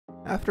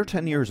After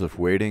 10 years of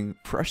waiting,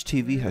 Fresh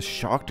TV has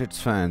shocked its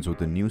fans with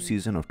a new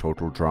season of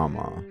Total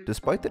Drama.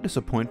 Despite the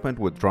disappointment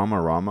with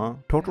Dramarama,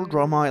 Total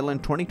Drama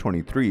Island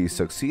 2023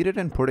 succeeded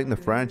in putting the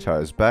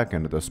franchise back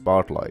into the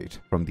spotlight.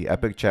 From the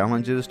epic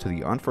challenges to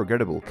the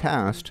unforgettable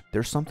cast,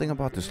 there's something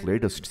about this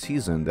latest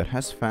season that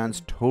has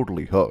fans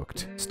totally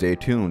hooked. Stay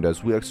tuned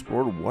as we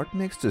explore what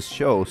makes this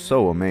show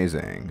so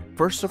amazing.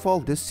 First of all,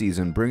 this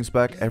season brings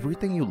back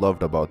everything you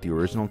loved about the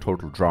original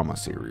Total Drama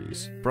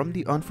series. From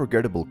the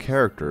unforgettable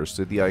characters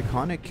to the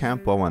iconic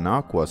Camp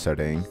Wawanakwa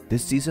setting,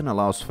 this season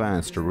allows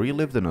fans to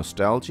relive the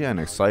nostalgia and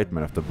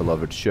excitement of the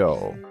beloved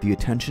show. The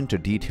attention to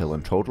detail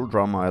in Total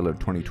Drama Island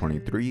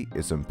 2023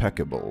 is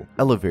impeccable,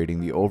 elevating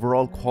the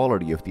overall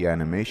quality of the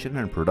animation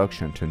and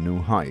production to new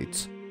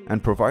heights,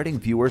 and providing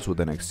viewers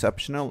with an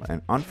exceptional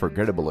and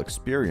unforgettable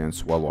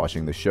experience while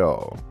watching the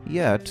show.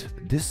 Yet,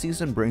 this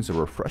season brings a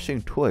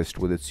refreshing twist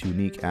with its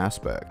unique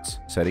aspects,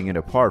 setting it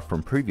apart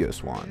from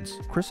previous ones.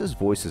 Chris's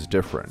voice is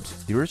different.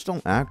 The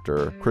original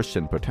actor,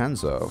 Christian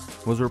Potenza,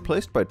 was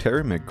replaced by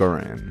Terry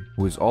McGurran,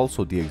 who is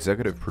also the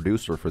executive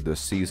producer for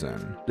this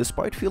season.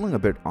 Despite feeling a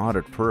bit odd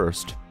at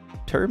first,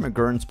 Terry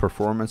McGurran's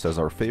performance as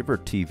our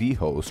favorite TV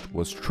host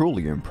was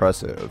truly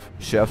impressive.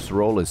 Chef's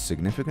role is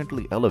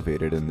significantly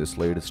elevated in this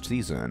latest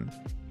season,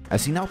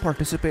 as he now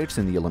participates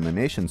in the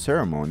elimination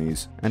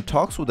ceremonies and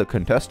talks with the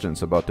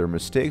contestants about their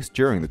mistakes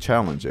during the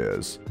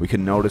challenges. We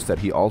can notice that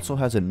he also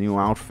has a new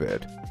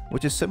outfit,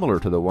 which is similar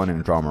to the one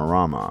in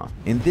Dramarama.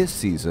 In this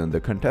season,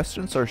 the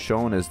contestants are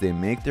shown as they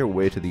make their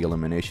way to the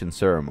elimination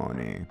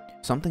ceremony,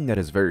 something that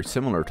is very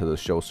similar to the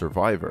show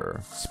Survivor.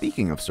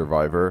 Speaking of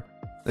Survivor,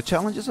 the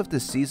challenges of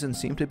this season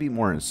seem to be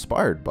more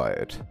inspired by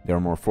it. They are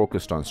more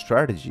focused on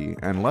strategy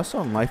and less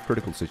on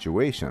life-critical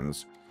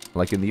situations,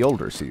 like in the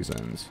older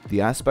seasons.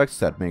 The aspects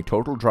that make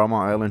Total Drama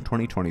Island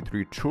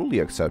 2023 truly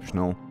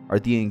exceptional are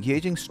the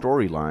engaging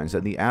storylines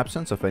and the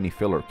absence of any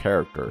filler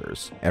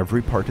characters.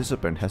 Every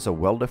participant has a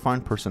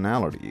well-defined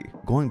personality,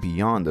 going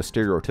beyond the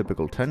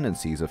stereotypical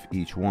tendencies of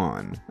each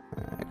one.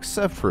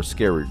 Except for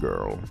Scary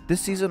Girl. This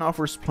season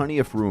offers plenty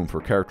of room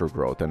for character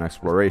growth and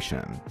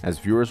exploration. As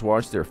viewers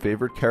watch their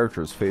favorite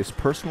characters face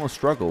personal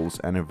struggles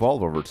and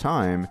evolve over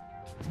time,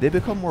 they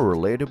become more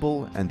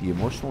relatable and the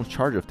emotional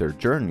charge of their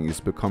journeys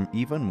become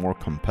even more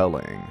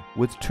compelling.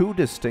 With two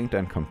distinct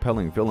and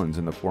compelling villains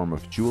in the form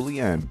of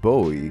Julia and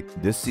Bowie,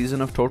 this season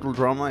of Total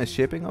Drama is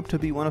shaping up to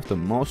be one of the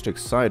most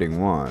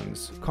exciting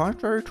ones.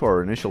 Contrary to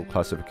our initial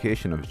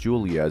classification of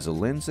Julia as a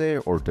Lindsay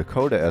or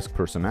Dakota-esque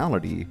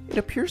personality, it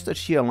appears that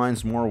she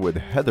aligns more with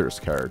Heather's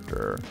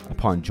character.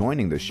 Upon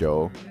joining the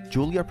show,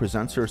 Julia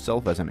presents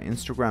herself as an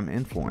Instagram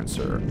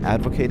influencer,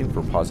 advocating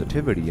for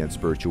positivity and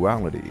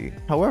spirituality.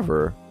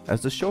 However,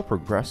 as the show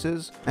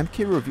progresses,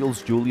 MK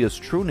reveals Julia's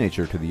true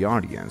nature to the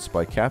audience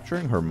by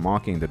capturing her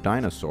mocking the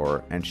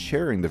dinosaur and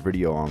sharing the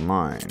video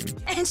online.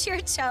 And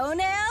your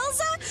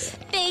toenails?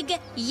 Big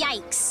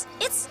yikes.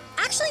 It's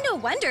actually no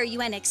wonder you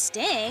went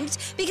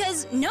extinct,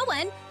 because no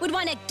one would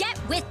want to get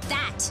with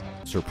that.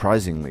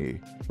 Surprisingly,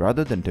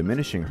 rather than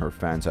diminishing her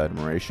fans'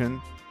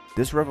 admiration,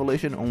 this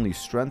revelation only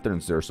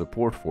strengthens their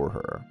support for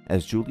her.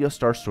 As Julia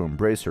starts to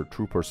embrace her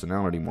true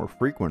personality more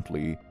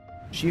frequently,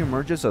 she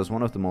emerges as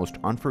one of the most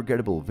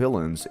unforgettable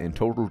villains in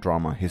Total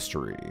Drama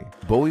history.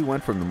 Bowie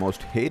went from the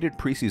most hated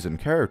preseason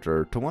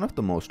character to one of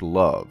the most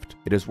loved.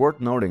 It is worth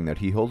noting that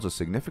he holds a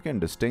significant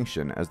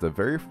distinction as the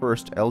very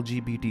first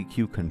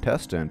LGBTQ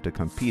contestant to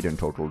compete in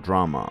Total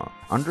Drama,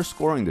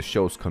 underscoring the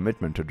show's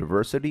commitment to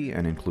diversity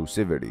and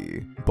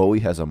inclusivity. Bowie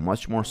has a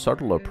much more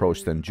subtle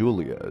approach than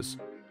Julia's,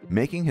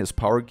 making his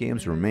power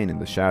games remain in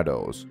the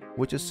shadows,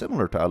 which is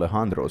similar to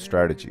Alejandro's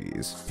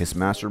strategies. His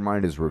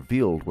mastermind is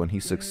revealed when he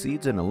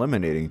succeeds in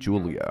eliminating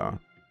Julia,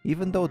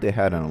 even though they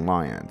had an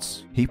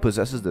alliance. He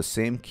possesses the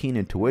same keen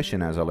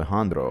intuition as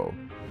Alejandro,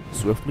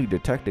 swiftly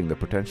detecting the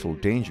potential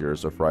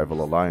dangers of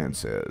rival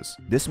alliances.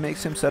 This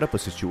makes him set up a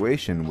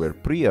situation where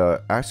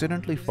Priya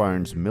accidentally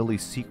finds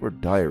Millie's secret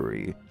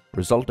diary,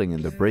 resulting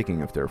in the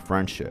breaking of their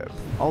friendship.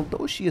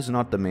 Although she is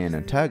not the main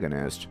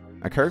antagonist,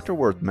 a character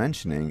worth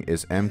mentioning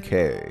is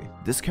MK.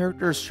 This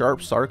character's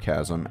sharp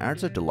sarcasm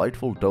adds a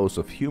delightful dose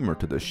of humor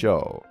to the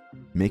show,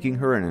 making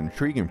her an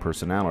intriguing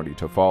personality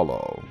to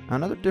follow.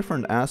 Another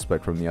different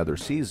aspect from the other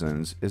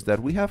seasons is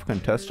that we have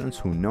contestants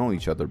who know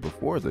each other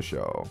before the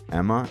show,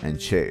 Emma and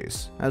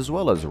Chase, as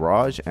well as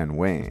Raj and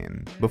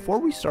Wayne. Before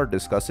we start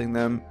discussing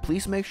them,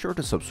 please make sure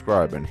to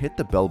subscribe and hit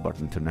the bell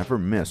button to never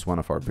miss one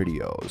of our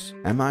videos.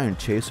 Emma and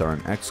Chase are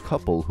an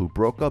ex-couple who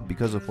broke up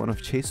because of one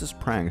of Chase's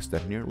pranks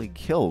that nearly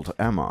killed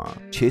Emma.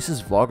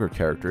 Chase's vlogger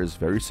character is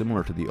very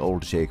similar to the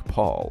old Jake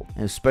Paul,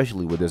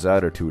 especially with his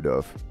attitude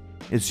of,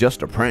 "It's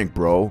just a prank,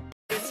 bro."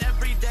 It's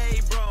every day,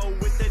 bro,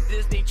 with the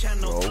Disney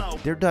Channel flow.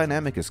 Their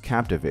dynamic is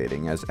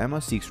captivating as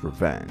Emma seeks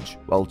revenge,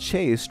 while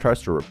Chase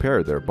tries to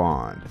repair their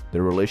bond.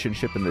 Their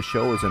relationship in the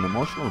show is an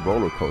emotional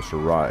roller coaster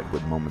ride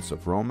with moments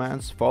of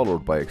romance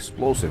followed by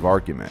explosive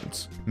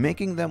arguments,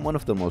 making them one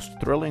of the most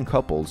thrilling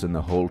couples in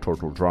the whole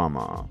Total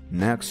Drama.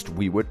 Next,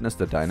 we witness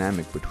the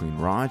dynamic between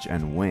Raj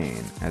and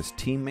Wayne as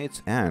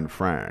teammates and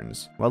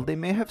friends. While they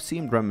may have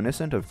seemed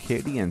reminiscent of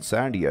Katie and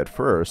Sandy at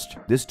first,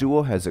 this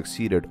duo has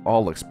exceeded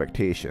all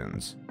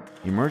expectations,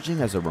 emerging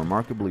as a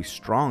remarkably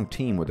strong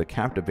team with a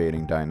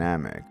captivating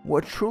dynamic.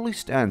 What truly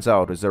stands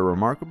out is their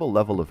remarkable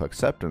level of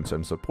acceptance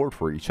and support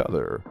for each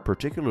other,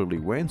 particularly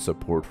Wayne's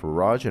support for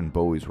Raj and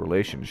Bowie's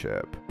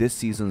relationship. This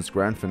season's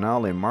grand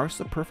finale marks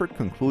the perfect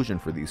conclusion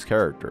for these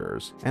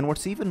characters, and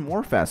what's even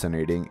more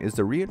fascinating is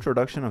the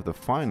reintroduction of the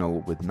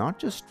final with not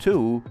just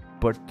 2,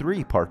 but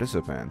 3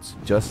 participants,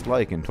 just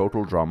like in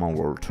Total Drama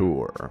World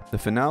Tour. The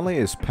finale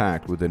is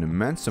packed with an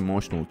immense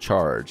emotional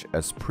charge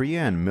as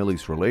Priya and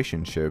Millie's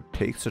relationship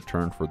takes a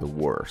turn for the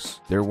worse.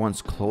 Their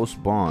once close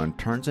bond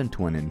turns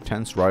into an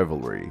intense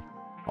rivalry,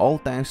 all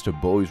thanks to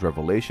Bowie's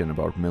revelation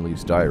about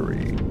Millie's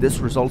diary. This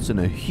results in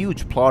a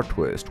huge plot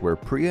twist where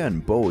Priya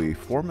and Bowie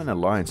form an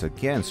alliance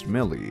against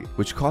Millie,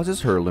 which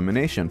causes her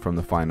elimination from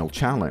the final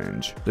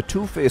challenge. The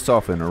two face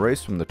off in a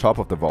race from the top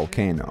of the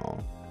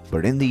volcano.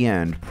 But in the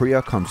end,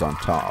 Priya comes on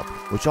top,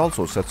 which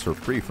also sets her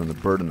free from the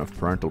burden of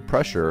parental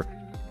pressure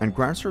and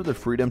grants her the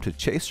freedom to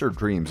chase her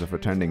dreams of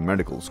attending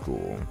medical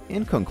school.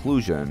 In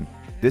conclusion,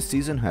 this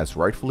season has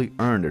rightfully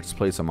earned its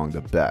place among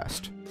the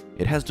best.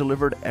 It has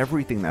delivered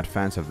everything that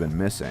fans have been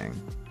missing,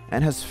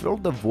 and has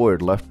filled the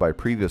void left by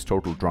previous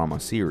Total Drama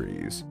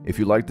series. If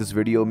you liked this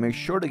video, make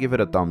sure to give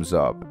it a thumbs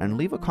up and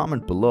leave a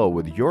comment below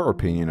with your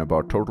opinion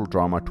about Total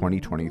Drama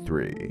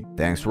 2023.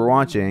 Thanks for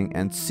watching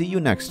and see you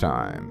next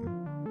time.